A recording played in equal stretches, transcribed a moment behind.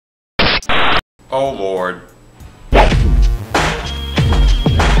Oh Lord.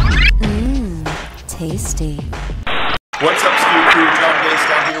 Tasty. What's up, Stu Crew? John Bass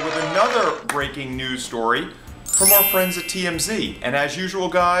down here with another breaking news story from our friends at TMZ. And as usual,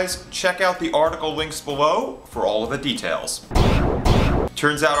 guys, check out the article links below for all of the details.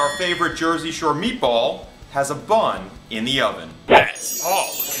 Turns out our favorite Jersey Shore meatball has a bun in the oven. That's all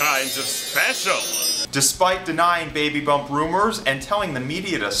kinds of special. Despite denying baby bump rumors and telling the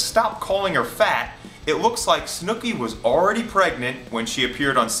media to stop calling her fat, it looks like Snooki was already pregnant when she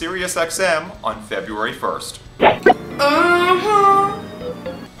appeared on SiriusXM on February 1st.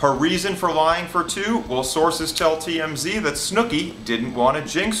 Her reason for lying for two? Well, sources tell TMZ that Snooki didn't want to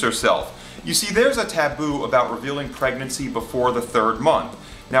jinx herself. You see, there's a taboo about revealing pregnancy before the third month.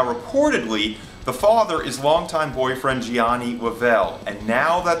 Now, reportedly, the father is longtime boyfriend Gianni Lavelle, and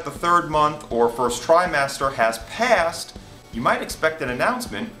now that the third month or first trimester has passed, you might expect an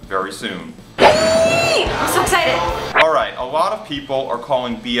announcement very soon. I'm so excited! Alright, a lot of people are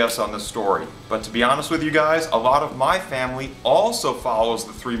calling BS on this story, but to be honest with you guys, a lot of my family also follows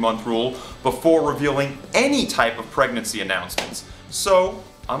the 3-month rule before revealing any type of pregnancy announcements. So,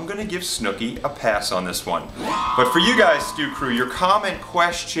 I'm gonna give Snooki a pass on this one. But for you guys, Stu Crew, your comment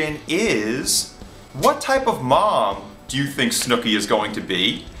question is, what type of mom do you think Snooki is going to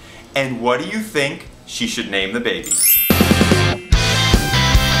be? And what do you think she should name the baby?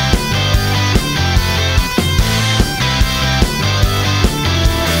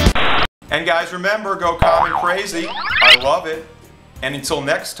 And guys, remember, go comment crazy. I love it. And until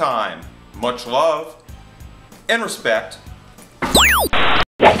next time, much love and respect.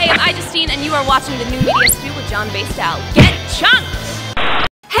 Hey, I'm Justine, and you are watching the New Media Stew with John Bass. Get chunked!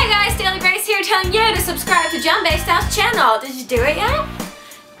 Hey guys, Daily Grace here telling you to subscribe to John Bass' channel. Did you do it yet?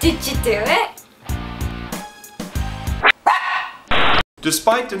 Did you do it?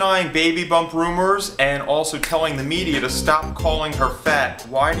 Despite denying baby bump rumors and also telling the media to stop calling her fat,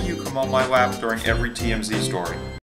 why do you come on my lap during every TMZ story?